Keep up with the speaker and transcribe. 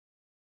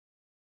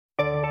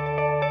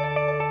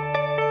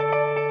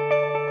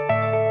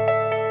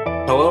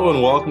Hello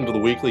and welcome to the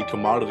weekly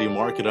commodity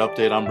market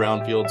update. I'm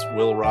Brownfield's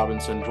Will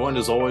Robinson, joined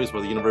as always by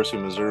the University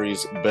of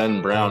Missouri's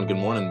Ben Brown. Good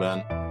morning,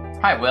 Ben.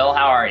 Hi, Will.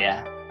 How are you?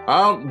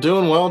 I'm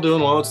doing well,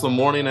 doing well. It's the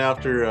morning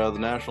after the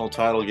national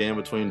title game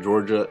between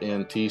Georgia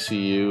and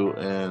TCU,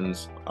 and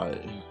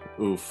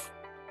oof,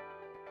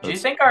 Do you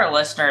that's. think our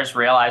listeners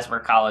realize we're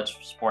college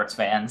sports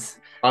fans?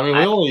 I mean,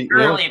 I we only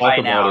Surely talk by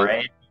about now, it.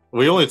 right?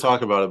 We only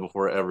talk about it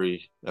before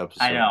every I know,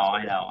 episode. I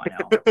know, I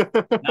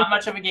know. Not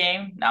much of a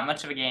game, not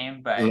much of a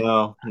game, but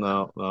No,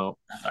 no, no.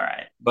 that's all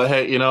right. But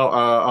hey,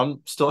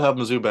 I'm still have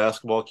Mizzou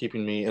basketball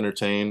keeping me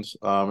entertained.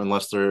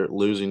 Unless they're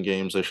losing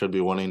games, they should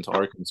be winning to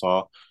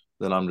Arkansas.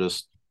 Then I'm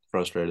just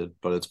frustrated,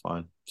 but it's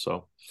fine.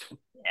 So, Yeah,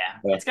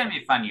 yeah. it's gonna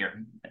be a fun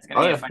year. It's gonna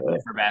Oh be a yeah, fun yeah.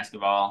 year for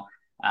basketball.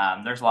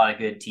 There's a lot of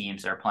good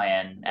teams that are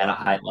playing at Yeah, a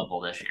high yeah.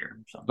 level this year.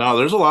 So No,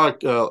 there's a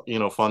lot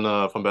of fun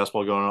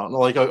basketball going on.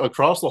 Like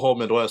across the whole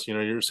Midwest.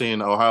 You're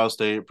seeing Ohio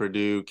State,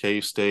 Purdue, K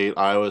State,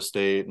 Iowa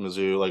State,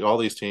 Mizzou, like all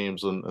these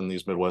teams in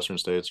these Midwestern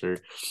states are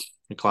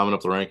climbing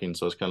up the rankings.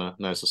 So it's kind of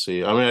nice to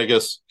see. I mean, I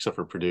guess except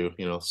for Purdue,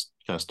 it's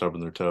kind of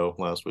stubbing their toe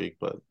last week,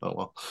 but oh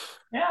well.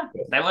 yeah,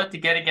 they looked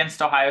good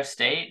against Ohio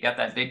State. Got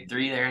that big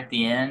three there at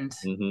the end.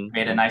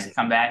 Made a nice Mm-hmm.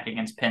 comeback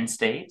against Penn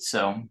State.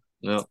 So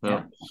Yeah, yeah.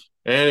 yeah.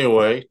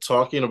 Anyway,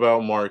 talking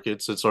about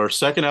markets, it's our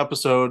second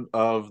episode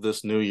of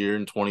this new year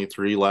in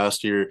 23.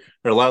 Last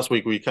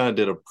week, we kind of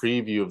did a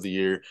preview of the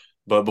year.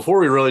 But before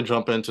we really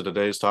jump into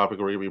today's topic,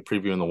 we're going to be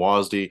previewing the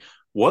WASD.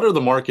 What are the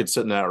markets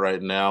sitting at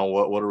right now?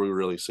 What are we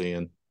really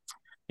seeing?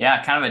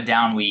 Yeah, kind of a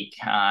down week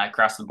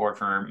across the board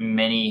for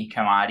many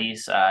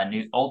commodities.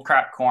 New old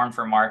crop corn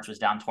for March was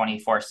down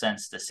 24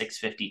 cents to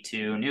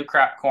 6.52. New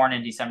crop corn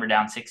in December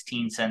down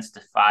 16 cents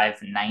to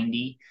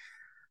 5.90.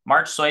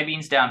 March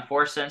soybeans down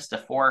 4 cents to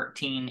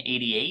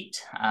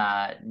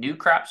 14.88. New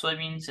crop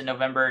soybeans in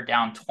November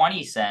down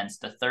 20 cents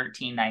to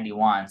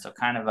 13.91. So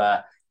kind of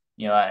a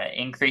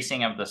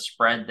increasing of the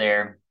spread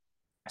there.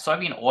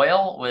 Soybean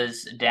oil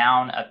was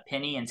down a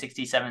penny and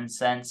 67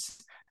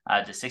 cents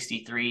to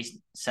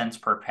 63 cents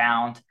per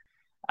pound.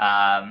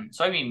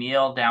 Soybean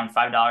meal down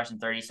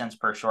 $5.30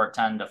 per short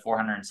ton to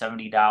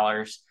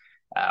 $470.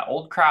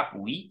 Old crop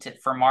wheat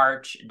for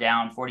March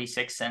down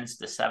 46 cents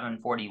to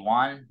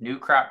 741. New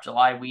crop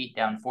July wheat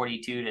down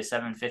 42 to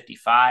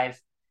 755.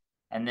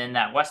 And then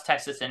that West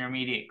Texas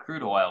Intermediate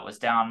crude oil was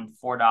down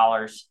 $4,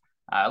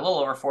 a little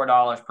over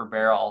 $4 per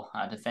barrel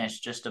to finish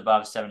just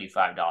above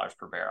 $75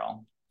 per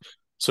barrel.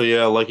 So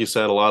yeah, like you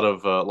said, a lot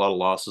of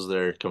losses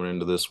there coming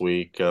into this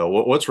week.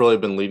 What's really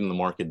been leading the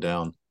market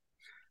down?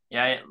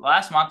 Yeah,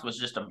 last month was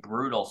just a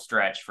brutal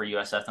stretch for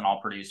U.S.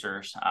 ethanol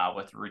producers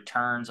with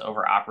returns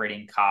over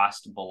operating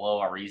cost below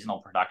a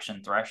reasonable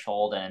production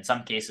threshold and in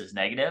some cases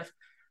negative.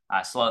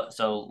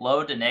 So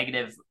low to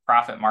negative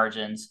profit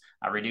margins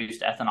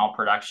reduced ethanol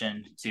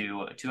production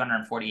to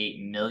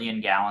 248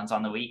 million gallons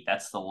on the week.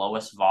 That's the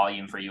lowest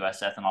volume for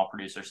U.S. ethanol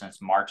producers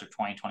since March of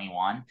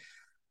 2021.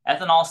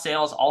 Ethanol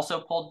sales also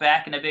pulled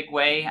back in a big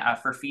way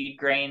for feed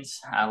grains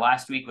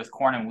last week with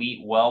corn and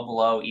wheat well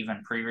below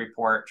even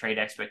pre-report trade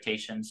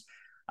expectations.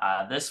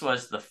 This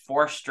was the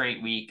fourth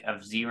straight week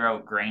of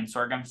zero grain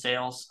sorghum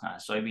sales.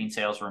 Soybean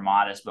sales were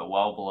modest, but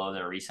well below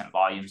their recent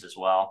volumes as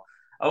well.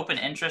 Open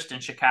interest in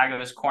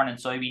Chicago's corn and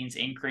soybeans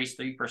increased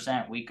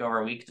 3% week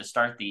over week to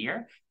start the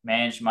year.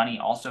 Managed money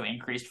also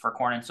increased for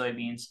corn and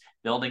soybeans,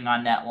 building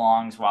on net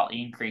longs while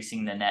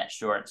increasing the net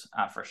shorts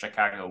for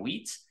Chicago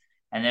wheats.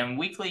 And then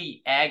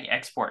weekly ag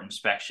export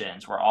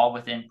inspections were all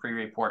within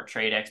pre-report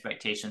trade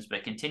expectations,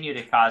 but continue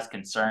to cause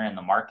concern in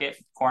the market.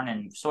 Corn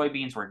and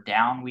soybeans were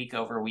down week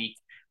over week,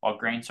 while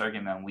grain,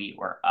 sorghum, and wheat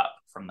were up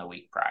from the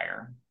week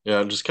prior.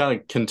 Yeah, just kind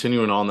of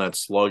continuing on that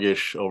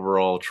sluggish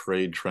overall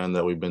trade trend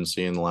that we've been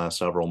seeing the last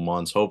several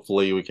months.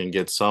 Hopefully, we can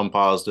get some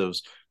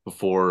positives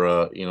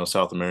before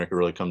South America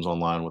really comes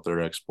online with their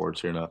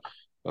exports here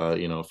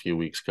in a few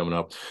weeks coming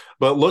up.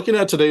 But looking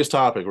at today's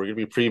topic, we're going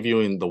to be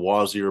previewing the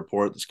WASI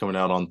report that's coming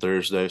out on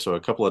Thursday, so a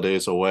couple of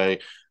days away.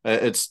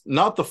 It's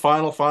not the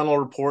final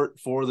report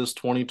for this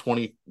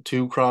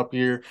 2022 crop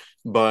year,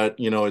 but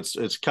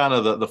it's kind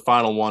of the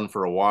final one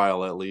for a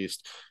while at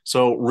least.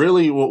 So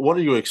really, what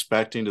are you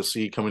expecting to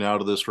see coming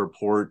out of this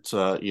report?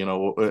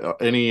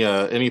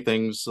 Any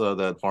things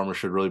that farmers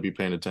should really be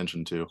paying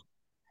attention to?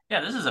 Yeah,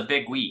 this is a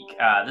big week.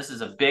 This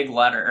is a big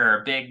letter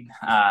or a big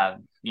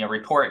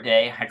report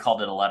day. I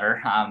called it a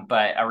letter,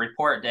 but a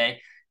report day.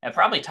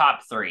 Probably top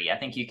three. I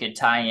think you could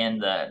tie in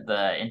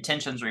the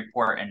intentions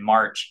report in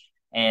March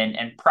and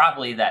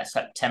probably that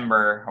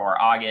September or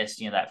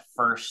August. That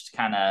first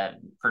kind of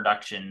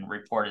production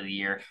report of the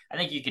year. I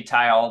think you could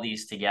tie all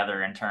these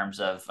together in terms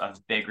of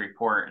big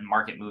report and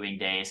market moving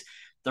days.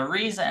 The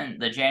reason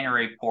the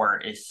January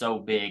report is so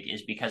big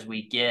is because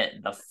we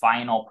get the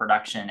final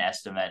production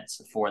estimates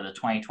for the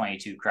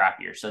 2022 crop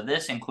year. So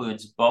this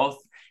includes both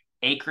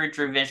acreage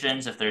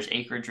revisions, if there's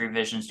acreage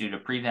revisions due to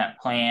prevent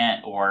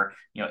plant or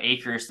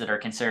acres that are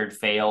considered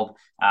failed.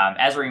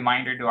 As a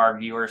reminder to our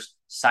viewers,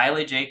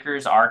 silage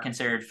acres are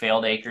considered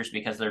failed acres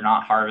because they're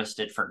not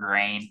harvested for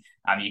grain.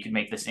 You could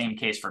make the same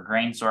case for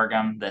grain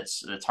sorghum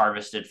that's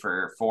harvested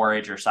for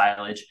forage or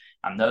silage.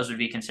 Those would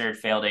be considered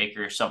failed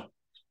acres. So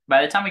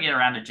by the time we get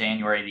around to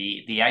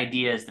January, the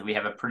idea is that we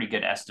have a pretty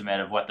good estimate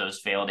of what those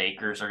failed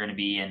acres are going to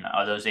be, and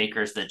those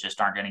acres that just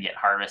aren't going to get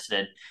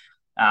harvested.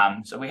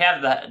 So we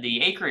have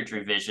the acreage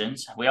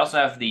revisions. We also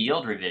have the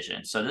yield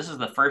revision. So this is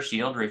the first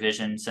yield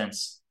revision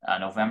since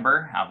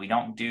November. We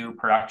don't do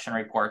production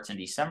reports in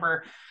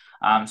December.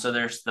 So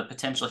there's the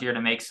potential here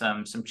to make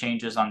some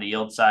changes on the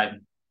yield side.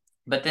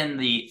 But then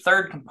the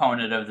third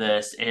component of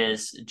this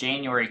is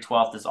January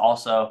 12th is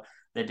also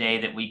the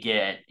day that we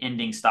get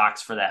ending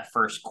stocks for that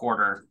first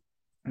quarter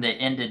that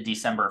ended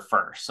December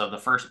 1st. So the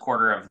first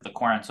quarter of the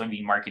corn and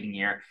soybean marketing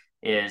year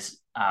is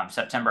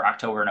September,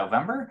 October,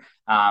 November.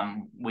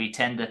 We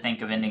tend to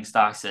think of ending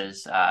stocks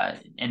as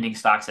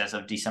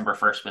of December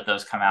 1st, but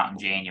those come out in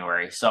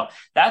January. So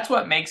that's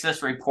what makes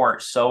this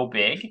report so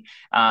big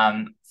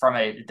from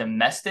a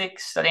domestic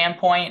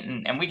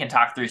standpoint. And we can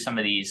talk through some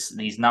of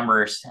these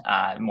numbers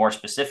more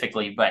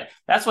specifically, but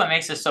that's what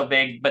makes this so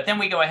big. But then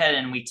we go ahead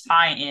and we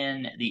tie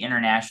in the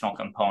international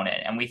component,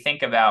 and we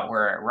think about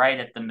we're right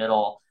at the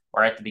middle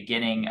or at the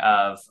beginning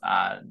of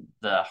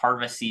the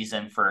harvest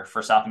season for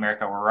South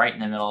America. We're right in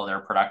the middle of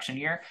their production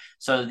year.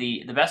 So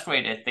the best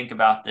way to think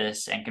about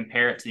this and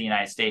compare it to the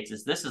United States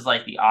is this is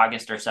like the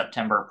August or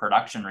September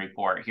production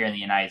report here in the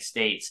United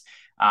States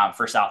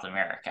for South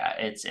America.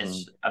 It's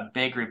a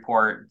big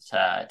report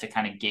to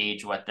kind of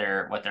gauge what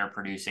they're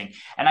producing.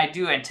 And I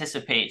do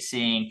anticipate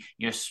seeing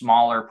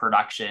smaller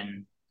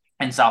production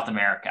in South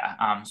America,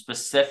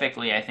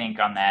 specifically I think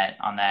on that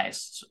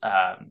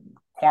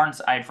corn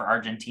side for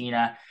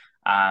Argentina,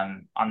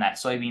 on that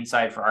soybean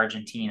side for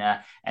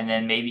Argentina, and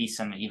then maybe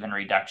some even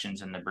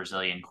reductions in the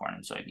Brazilian corn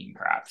and soybean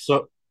crops.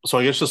 So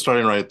I guess just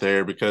starting right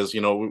there, because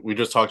we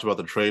just talked about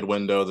the trade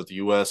window that the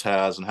U.S.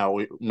 has and how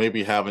we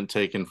maybe haven't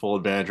taken full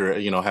advantage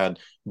or had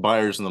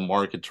buyers in the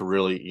market to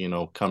really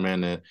come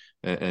in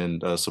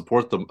and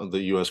support the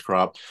U.S.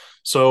 crop.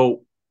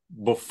 So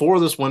before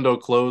this window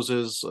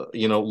closes,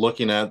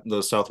 looking at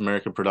the South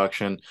American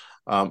production,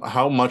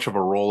 how much of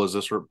a role is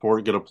this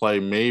report going to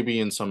play maybe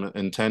in some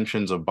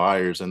intentions of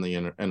buyers in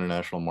the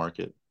international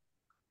market?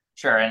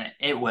 Sure, and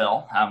it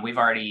will. We've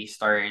already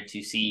started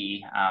to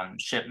see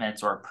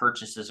shipments or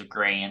purchases of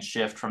grain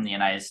shift from the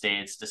United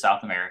States to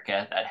South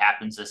America. That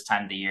happens this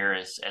time of the year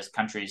as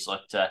countries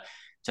look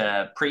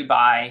to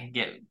pre-buy,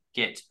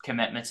 get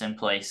commitments in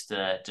place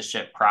to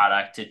ship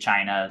product to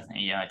China.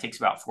 It takes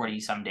about 40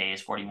 some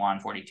days, 41,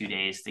 42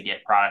 days to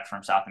get product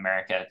from South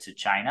America to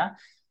China.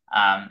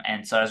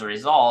 And so as a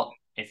result,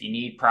 if you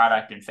need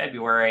product in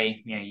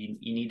February,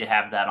 you need to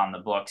have that on the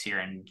books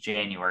here in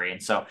January.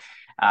 And so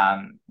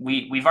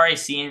we've already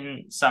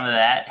seen some of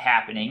that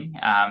happening.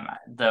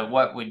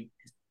 What would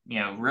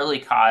really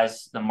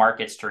cause the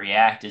markets to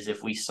react is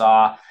if we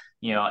saw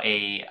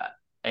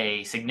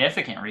a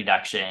significant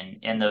reduction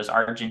in those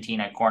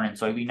Argentina corn and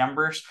soybean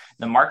numbers.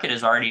 The market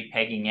is already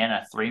pegging in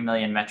a 3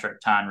 million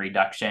metric ton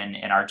reduction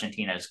in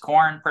Argentina's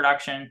corn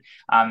production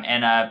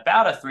and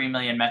about a 3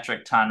 million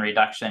metric ton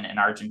reduction in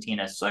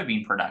Argentina's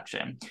soybean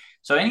production.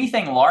 So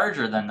anything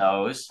larger than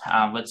those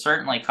would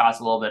certainly cause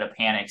a little bit of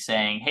panic,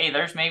 saying, hey,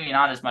 there's maybe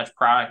not as much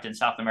product in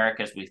South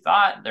America as we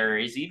thought. There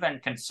is even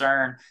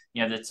concern,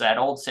 that's that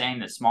old saying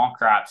that small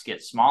crops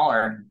get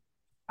smaller.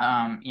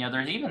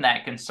 There's even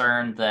that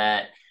concern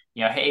that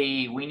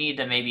hey, we need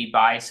to maybe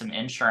buy some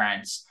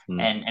insurance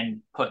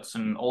and put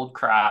some old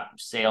crop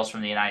sales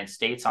from the United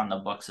States on the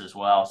books as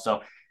well.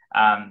 So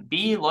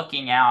be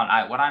looking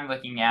out. What I'm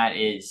looking at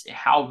is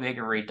how big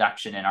a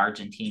reduction in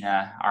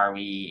Argentina are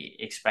we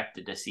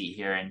expected to see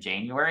here in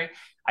January.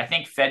 I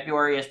think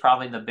February is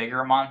probably the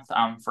bigger month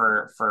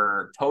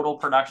for total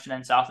production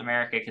in South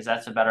America, because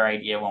that's a better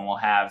idea when we'll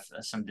have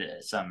some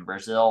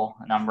Brazil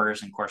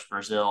numbers. And of course,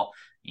 Brazil,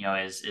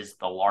 is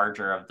the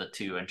larger of the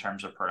two in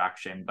terms of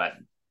production, but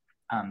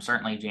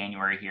certainly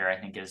January here, I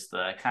think, is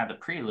the kind of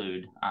the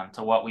prelude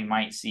to what we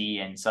might see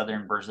in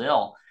southern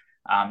Brazil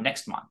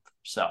next month.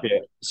 So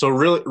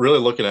really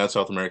looking at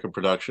South American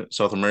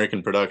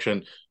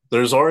production,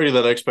 there's already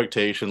that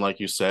expectation, like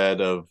you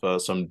said, of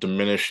some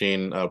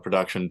diminishing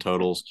production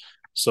totals.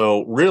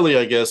 So really,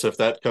 I guess if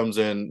that comes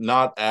in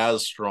not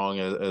as strong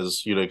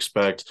as you'd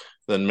expect,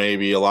 then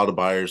maybe a lot of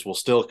buyers will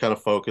still kind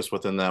of focus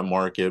within that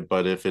market.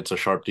 But if it's a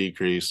sharp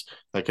decrease,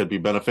 that could be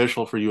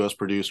beneficial for U.S.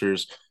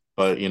 producers.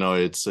 But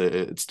it's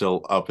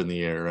still up in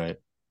the air, right?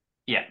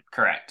 Yeah,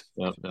 correct.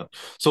 Yeah.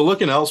 So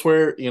looking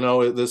elsewhere,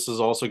 this is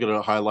also going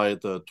to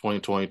highlight the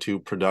 2022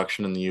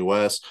 production in the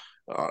U.S.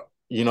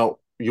 You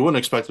wouldn't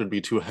expect there to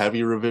be too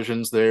heavy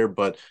revisions there,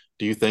 but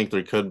do you think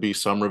there could be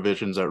some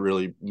revisions that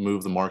really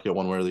move the market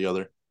one way or the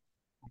other?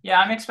 Yeah,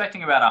 I'm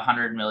expecting about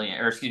 100,000,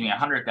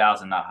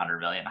 not 100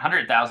 million,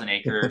 100,000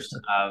 acres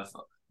of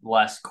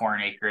less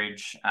corn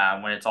acreage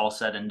when it's all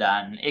said and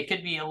done. It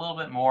could be a little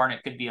bit more and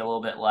it could be a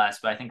little bit less,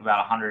 but I think about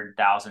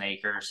 100,000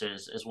 acres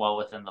is well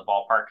within the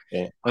ballpark.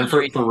 Yeah. And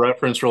for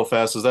reference real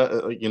fast, is that,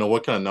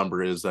 what kind of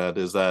number is that?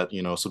 Is that,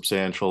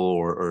 substantial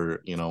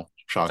or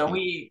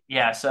shocking?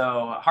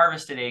 So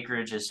harvested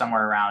acreage is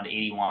somewhere around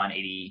 81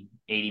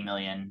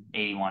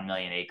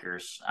 million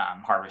acres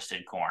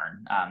harvested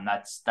corn.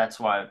 That's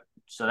what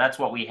So that's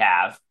what we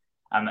have.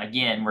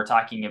 Again, we're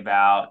talking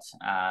about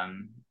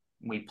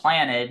we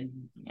planted,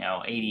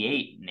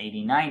 88 and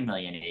 89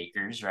 million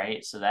acres,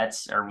 right? So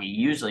or we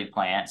usually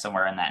plant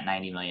somewhere in that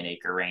 90 million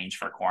acre range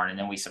for corn. And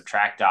then we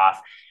subtract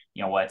off,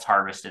 what's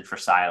harvested for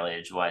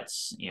silage,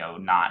 what's,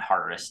 not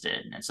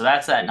harvested. And so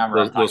that's that number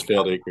I'm talking those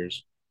failed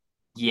acres.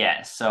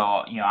 Yeah. So,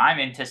 I'm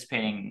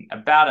anticipating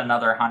about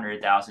another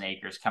 100,000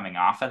 acres coming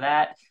off of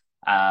that,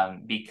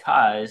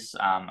 because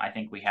I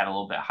think we had a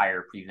little bit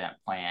higher prevent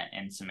plant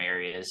in some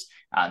areas.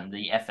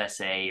 The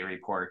FSA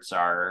reports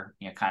are,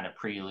 kind of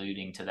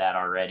preluding to that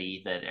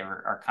already, that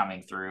are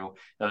coming through.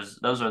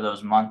 Those are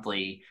those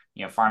monthly,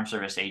 Farm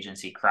Service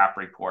Agency crop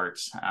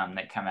reports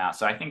that come out.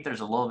 So I think there's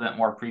a little bit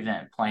more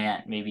prevent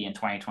plant maybe in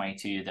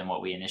 2022 than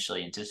what we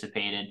initially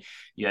anticipated.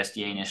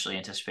 USDA initially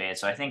anticipated.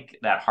 So I think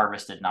that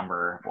harvested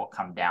number will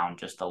come down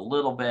just a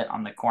little bit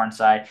on the corn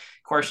side.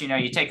 Of course,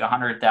 you take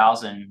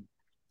 100,000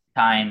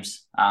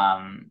 times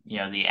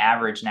the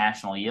average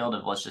national yield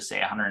of, let's just say,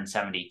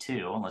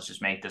 172. Let's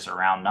just make this a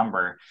round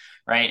number,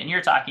 right? And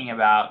you're talking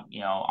about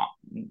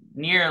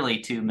nearly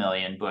 2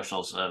 million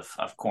bushels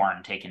of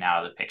corn taken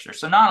out of the picture.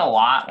 So not a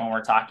lot when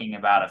we're talking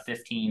about a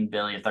 15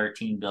 billion,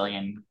 13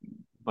 billion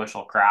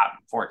bushel crop,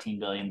 14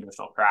 billion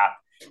bushel crop,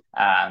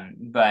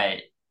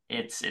 but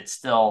it's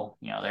still,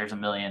 there's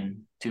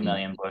 2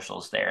 million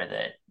bushels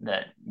there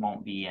that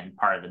won't be in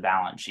part of the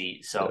balance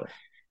sheet. So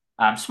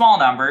small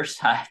numbers.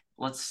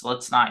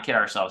 Let's not kid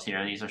ourselves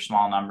here. These are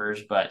small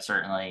numbers, but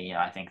certainly,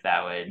 I think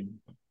that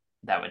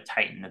would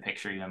tighten the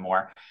picture even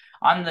more.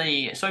 On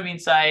the soybean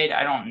side,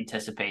 I don't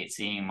anticipate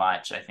seeing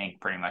much. I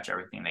think pretty much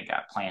everything that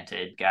got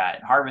planted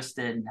got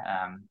harvested,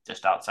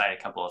 just outside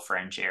a couple of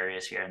fringe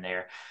areas here and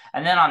there.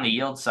 And then on the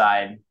yield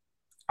side,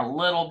 a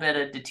little bit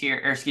of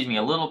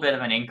a little bit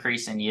of an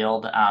increase in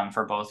yield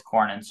for both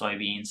corn and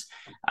soybeans.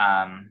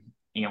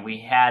 We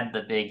had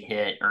the big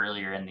hit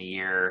earlier in the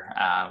year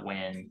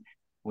when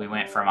we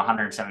went from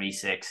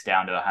 176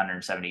 down to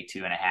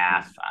 172 and a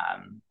half.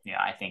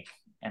 I think,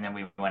 and then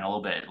we went a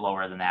little bit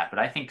lower than that, but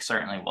I think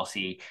certainly we'll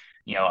see,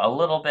 a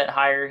little bit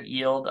higher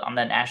yield on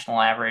the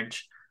national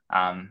average.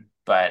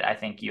 But I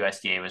think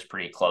USDA was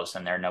pretty close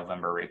in their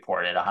November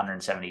report at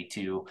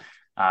 172,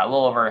 a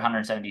little over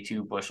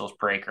 172 bushels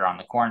per acre on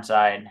the corn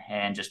side,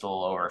 and just a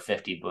little over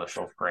 50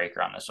 bushels per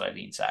acre on the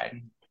soybean side.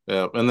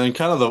 Yeah, and then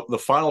kind of the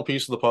final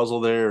piece of the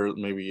puzzle there, or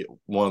maybe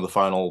one of the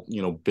final,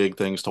 big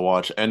things to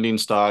watch, ending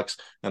stocks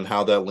and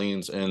how that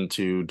leans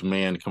into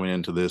demand coming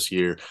into this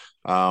year.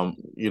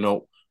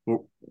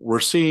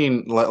 We're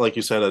seeing, like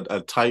you said,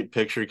 a tight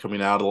picture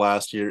coming out of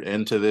last year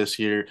into this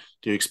year.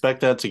 Do you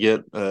expect that to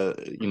get,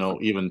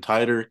 even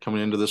tighter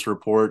coming into this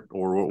report,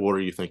 or what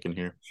are you thinking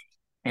here?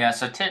 Yeah,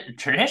 so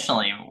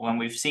traditionally, when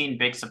we've seen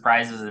big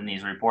surprises in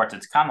these reports,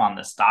 it's come on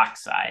the stock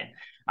side.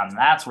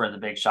 That's where the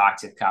big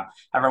shocks have come.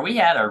 However, we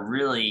had a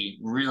really,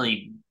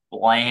 really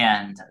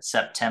bland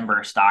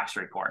September stocks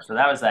report. So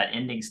that was that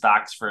ending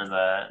stocks for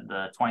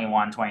the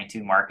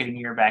 21-22 marketing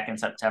year back in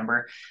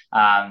September.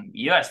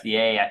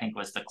 USDA, I think,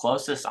 was the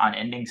closest on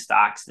ending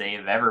stocks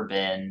they've ever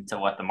been to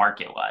what the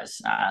market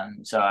was.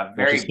 So a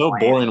very It's so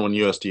boring when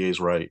USDA is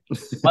right.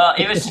 Well,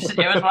 it was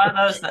one of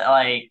those that,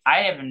 like, I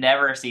have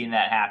never seen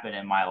that happen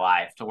in my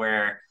life, to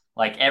where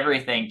like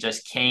everything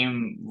just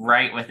came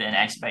right within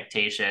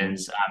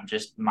expectations,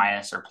 just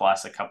minus or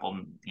plus a couple,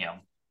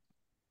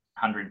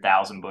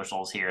 100,000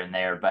 bushels here and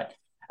there. But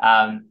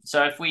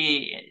so if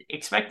we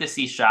expect to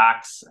see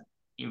shocks,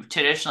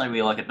 traditionally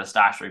we look at the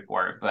stocks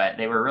report, but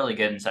they were really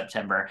good in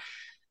September.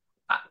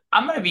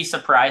 I'm going to be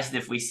surprised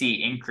if we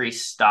see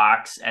increased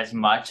stocks as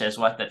much as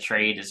what the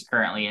trade is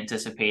currently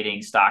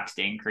anticipating stocks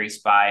to increase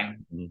by.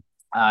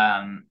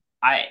 Part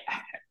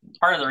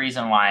of the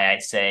reason why I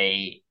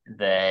say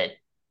that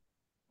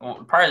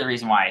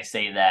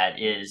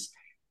is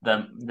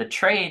the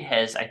trade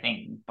has, I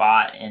think,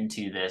 bought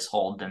into this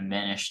whole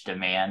diminished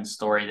demand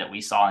story that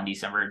we saw in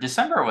December.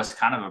 December was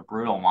kind of a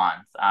brutal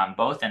month,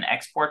 both in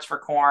exports for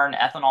corn,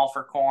 ethanol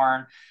for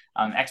corn,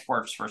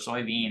 exports for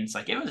soybeans.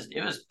 Like it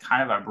was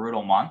kind of a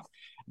brutal month,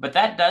 but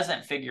that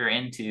doesn't figure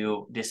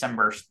into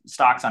December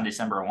stocks on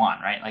December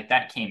 1, right? Like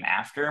that came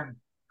after.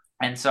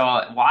 And so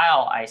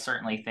while I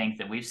certainly think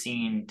that we've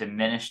seen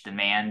diminished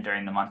demand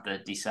during the month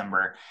of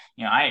December,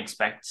 I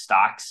expect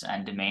stocks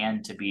and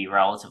demand to be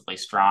relatively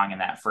strong in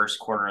that first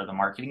quarter of the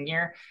marketing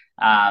year.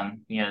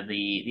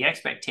 The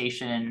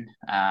expectation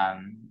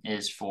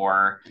is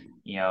for,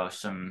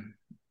 some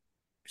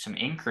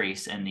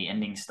increase in the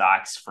ending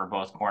stocks for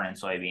both corn and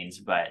soybeans,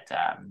 but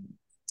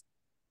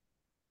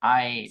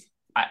I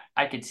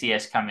could see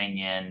us coming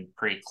in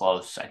pretty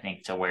close, I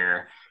think, to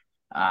where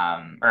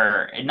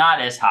or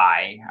not as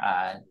high,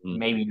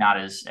 maybe not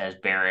as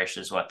bearish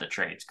as what the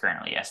trade's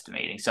currently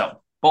estimating.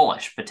 So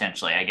bullish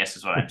potentially, I guess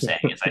is what I'm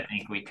saying, is I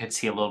think we could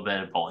see a little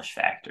bit of bullish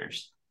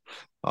factors.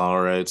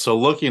 All right. So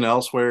looking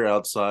elsewhere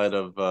outside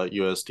of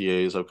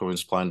USDA's upcoming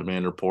supply and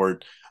demand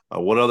report,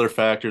 what other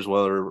factors,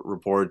 weather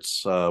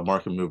reports,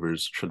 market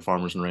movers should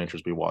farmers and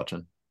ranchers be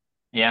watching?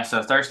 Yeah,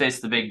 so Thursday's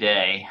the big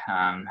day.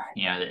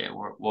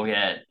 We'll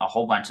get a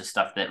whole bunch of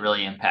stuff that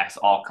really impacts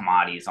all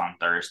commodities on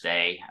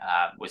Thursday.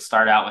 We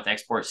start out with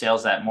export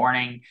sales that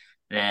morning.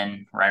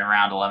 Then, right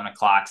around 11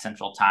 o'clock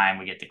Central Time,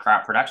 we get the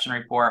crop production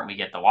report, we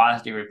get the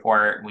WASDE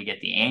report, we get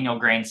the annual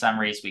grain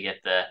summaries, we get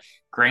the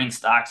grain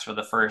stocks for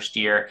the first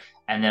year,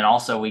 and then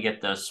also we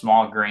get those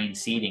small grain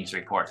seedings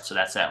reports. So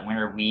that's that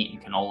winter wheat and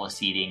canola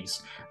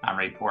seedings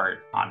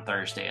report on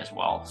Thursday as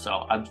well.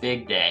 So a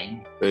big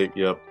day. Hey,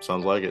 yep,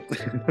 sounds like it.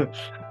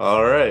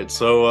 All right.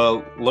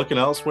 So, looking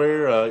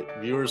elsewhere,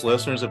 viewers,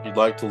 listeners, if you'd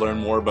like to learn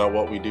more about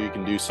what we do, you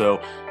can do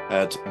so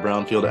at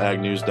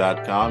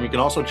brownfieldagnews.com. You can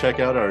also check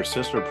out our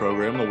sister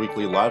program, the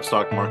weekly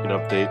livestock market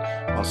update,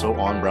 also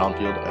on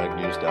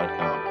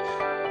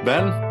brownfieldagnews.com.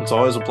 Ben, it's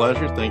always a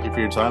pleasure. Thank you for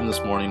your time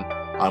this morning.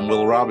 I'm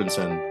Will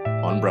Robinson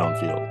on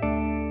Brownfield.